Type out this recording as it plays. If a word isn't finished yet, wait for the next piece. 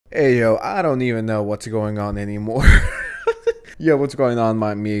Hey yo, I don't even know what's going on anymore. Yo, what's going on,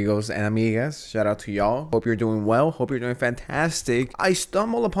 my amigos and amigas? Shout out to y'all. Hope you're doing well. Hope you're doing fantastic. I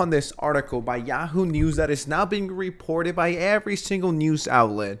stumbled upon this article by Yahoo News that is now being reported by every single news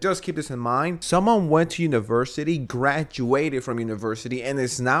outlet. Just keep this in mind. Someone went to university, graduated from university, and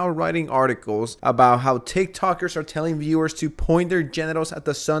is now writing articles about how TikTokers are telling viewers to point their genitals at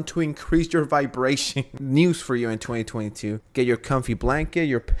the sun to increase your vibration. News for you in 2022. Get your comfy blanket,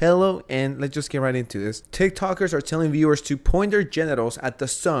 your pillow, and let's just get right into this. TikTokers are telling viewers to point their genitals at the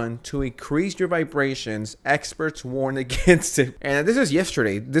sun to increase your vibrations. Experts warn against it. And this is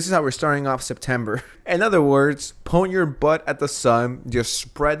yesterday. This is how we're starting off September. In other words, point your butt at the sun, just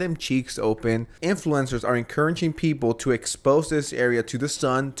spread them cheeks open. Influencers are encouraging people to expose this area to the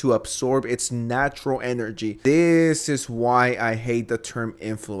sun to absorb its natural energy. This is why I hate the term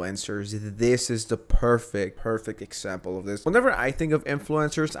influencers. This is the perfect example of this. Whenever I think of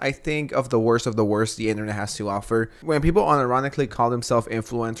influencers, I think of the worst the internet has to offer. When people unironically call themselves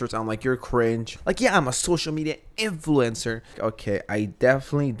influencers, I'm like, you're cringe. Like, yeah, I'm a social media influencer. Okay, I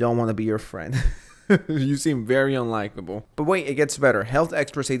definitely don't want to be your friend. You seem very unlikable. But wait, it gets better. Health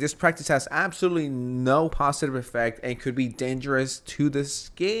experts say this practice has absolutely no positive effect and could be dangerous to the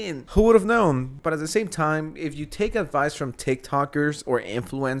skin. Who would have known? But at the same time, if you take advice from TikTokers or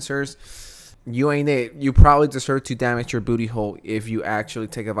influencers, you ain't it. You probably deserve to damage your booty hole if you actually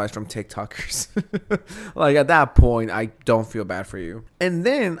take advice from TikTokers. Like, at that point, I don't feel bad for you. And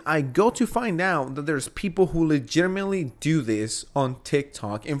then I go to find out that there's people who legitimately do this on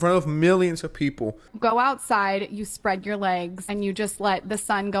TikTok in front of millions of people. Go outside, you spread your legs, and you just let the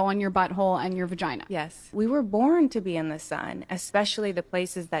sun go on your butthole and your vagina. Yes, we were born to be in the sun, especially the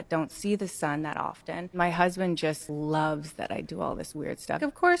places that don't see the sun that often. My husband just loves that I do all this weird stuff.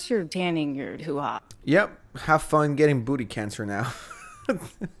 Of course you're tanning your hoo-ha. Yep, have fun getting booty cancer now.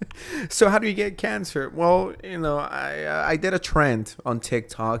 So how do you get cancer? Well, you know, I did a trend on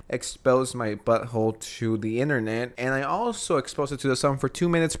TikTok, exposed my butthole to the internet, and I also exposed it to the sun for 2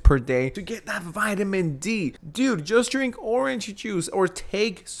 minutes per day to get that vitamin D. Dude, just drink orange juice or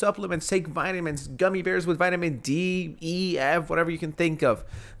take supplements, take vitamins, gummy bears with vitamin D, E, F, whatever you can think of.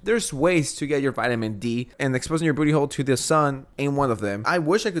 There's ways to get your vitamin D, and exposing your booty hole to the sun ain't one of them. I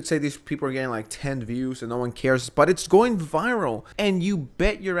wish I could say these people are getting like 10 views and no one cares, but it's going viral. And you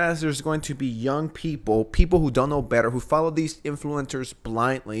bet your ass there's going to be young people who don't know better, who follow these influencers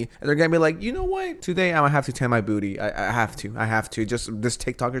blindly, and they're gonna be like, you know what? Today I'm gonna have to tan my booty. I have to. Just this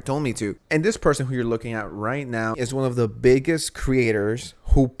TikToker told me to. And this person who you're looking at right now is one of the biggest creators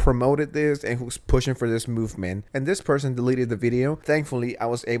who promoted this and who's pushing for this movement. And this person deleted the video. Thankfully, I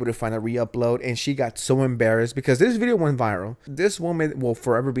was able to find a re-upload, and she got so embarrassed because this video went viral. This woman will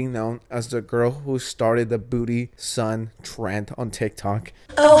forever be known as the girl who started the booty sun trend on TikTok.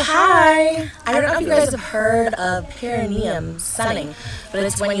 Oh, hi! I don't know if you guys have heard of perineum sunning, but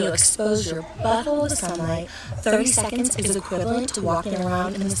it's when you expose your butthole to sunlight. 30 seconds is equivalent to walking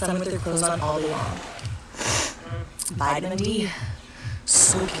around in the sun with your clothes on all day long. Vitamin D.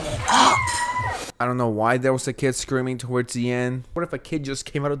 Soaking it up. I don't know why there was a kid screaming towards the end. What if a kid just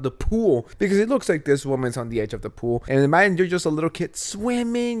came out of the pool? Because it looks like this woman's on the edge of the pool. And imagine you're just a little kid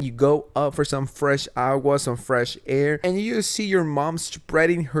swimming. You go up for some fresh agua, some fresh air, and you just see your mom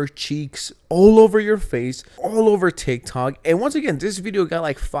spreading her cheeks all over your face, all over TikTok. And once again, this video got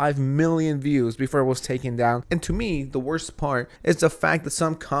like 5 million views before it was taken down. And to me, the worst part is the fact that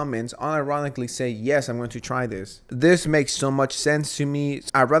some comments unironically say, yes, I'm going to try this. This makes so much sense to me.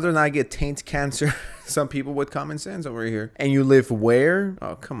 I'd rather not get taint cancer. Some people with common sense over here. And you live where?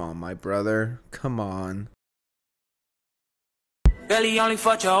 Oh, come on, my brother. Come on. Really only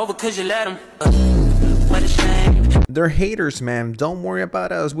fucked you over cause you let him. What a shame. They're haters, man. Don't worry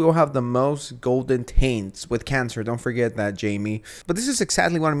about us. We will have the most golden taints with cancer. Don't forget that, Jamie. But this is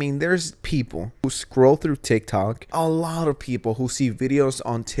exactly what I mean. There's people who scroll through TikTok. A lot of people who see videos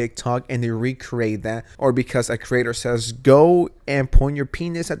on TikTok and they recreate that. Or because a creator says, go and point your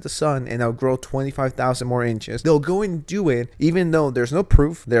penis at the sun and it'll grow 25,000 more inches. They'll go and do it even though there's no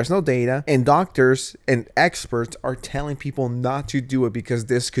proof, there's no data, and doctors and experts are telling people not to do it because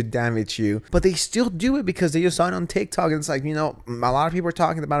this could damage you. But they still do it because they just saw it on TikTok and it's like, you know, a lot of people are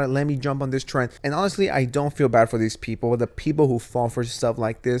talking about it. Let me jump on this trend. And honestly, I don't feel bad for these people, the people who fall for stuff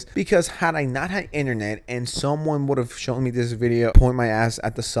like this, because had I not had internet and someone would have shown me this video, point my ass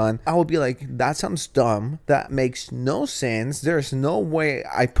at the sun, I would be like, that sounds dumb. That makes no sense. There there's no way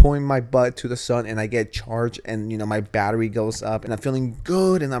I point my butt to the sun and I get charged and, you know, my battery goes up and I'm feeling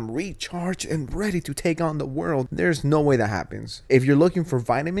good and I'm recharged and ready to take on the world. There's no way that happens. If you're looking for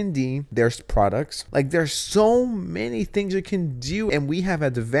vitamin D, there's products. Like, there's so many things you can do, and we have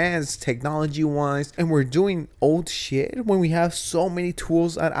advanced technology wise, and we're doing old shit when we have so many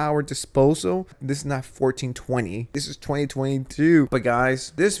tools at our disposal. This is not 1420. This is 2022. But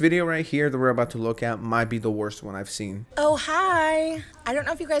guys, this video right here that we're about to look at might be the worst one I've seen. Oh, hi. I don't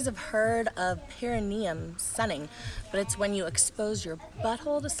know if you guys have heard of perineum sunning, but it's when you expose your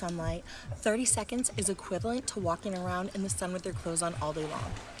butthole to sunlight. 30 seconds is equivalent to walking around in the sun with your clothes on all day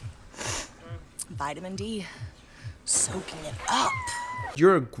long. Vitamin D, soaking it up.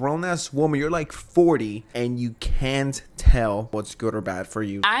 You're a grown-ass woman, you're like 40, and you can't tell what's good or bad for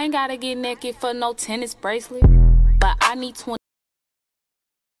you. I ain't gotta get naked for no tennis bracelet, but I need 20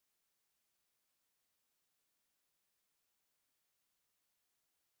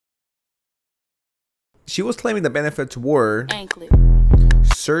 She was claiming the benefits were anklet.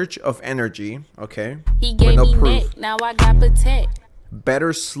 surge of energy, okay, He with gave no me proof. neck, now I got protect.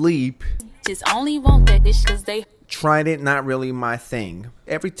 Better sleep. Just only want that this cause they Tried it, not really my thing.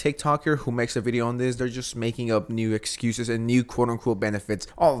 Every TikToker who makes a video on this, they're just making up new excuses and new quote-unquote benefits.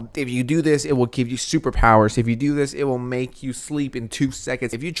 Oh, if you do this, it will give you superpowers. If you do this, it will make you sleep in 2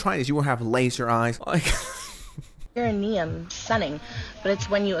 seconds. If you try this, you will have laser eyes. Like, Perineum sunning, but it's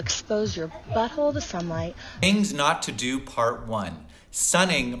when you expose your butthole to sunlight. Things not to do, part 1.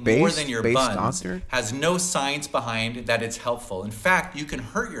 Sunning more Base- than your base buns doctor? has no science behind that it's helpful. In fact, you can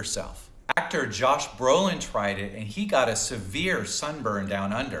hurt yourself. Actor Josh Brolin tried it and he got a severe sunburn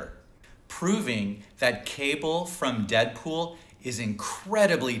down under, proving that cable from Deadpool is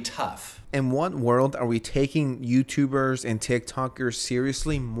incredibly tough. in what world are we taking YouTubers and TikTokers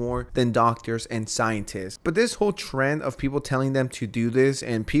seriously more than doctors and scientists? But this whole trend of people telling them to do this,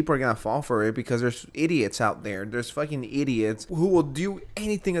 and people are gonna fall for it because there's idiots out there. There's fucking idiots who will do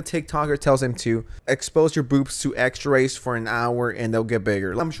anything a TikToker tells them to. Expose your boobs to X-rays for an hour and they'll get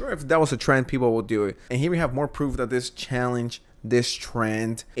bigger. I'm sure if that was a trend, people would do it. And here we have more proof that this challenge, this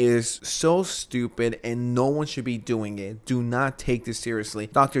trend is so stupid and no one should be doing it. Do not take this seriously.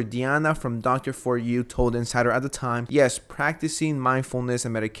 Dr. Diana from Doctor For You told Insider at the time, yes, practicing mindfulness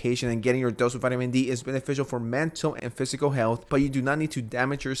and medication and getting your dose of vitamin D is beneficial for mental and physical health, but you do not need to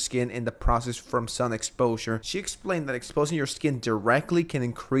damage your skin in the process from sun exposure. She explained that exposing your skin directly can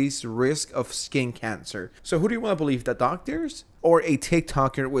increase risk of skin cancer. So who do you want to believe, the doctors or a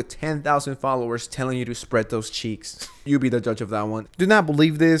TikToker with 10,000 followers telling you to spread those cheeks? You be the judge of that one. Do not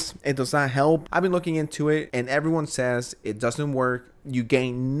believe this. It does not help. I've been looking into it and everyone says it doesn't work. You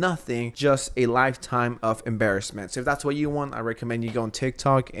gain nothing, just a lifetime of embarrassment. So if that's what you want, I recommend you go on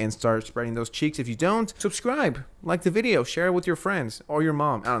TikTok and start spreading those cheeks. If you don't, subscribe, like the video, share it with your friends or your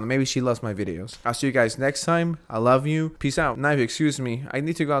mom. I don't know, maybe she loves my videos. I'll see you guys next time. I love you. Peace out. Now, if you excuse me, I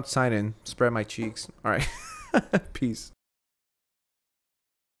need to go outside and spread my cheeks. All right. Peace.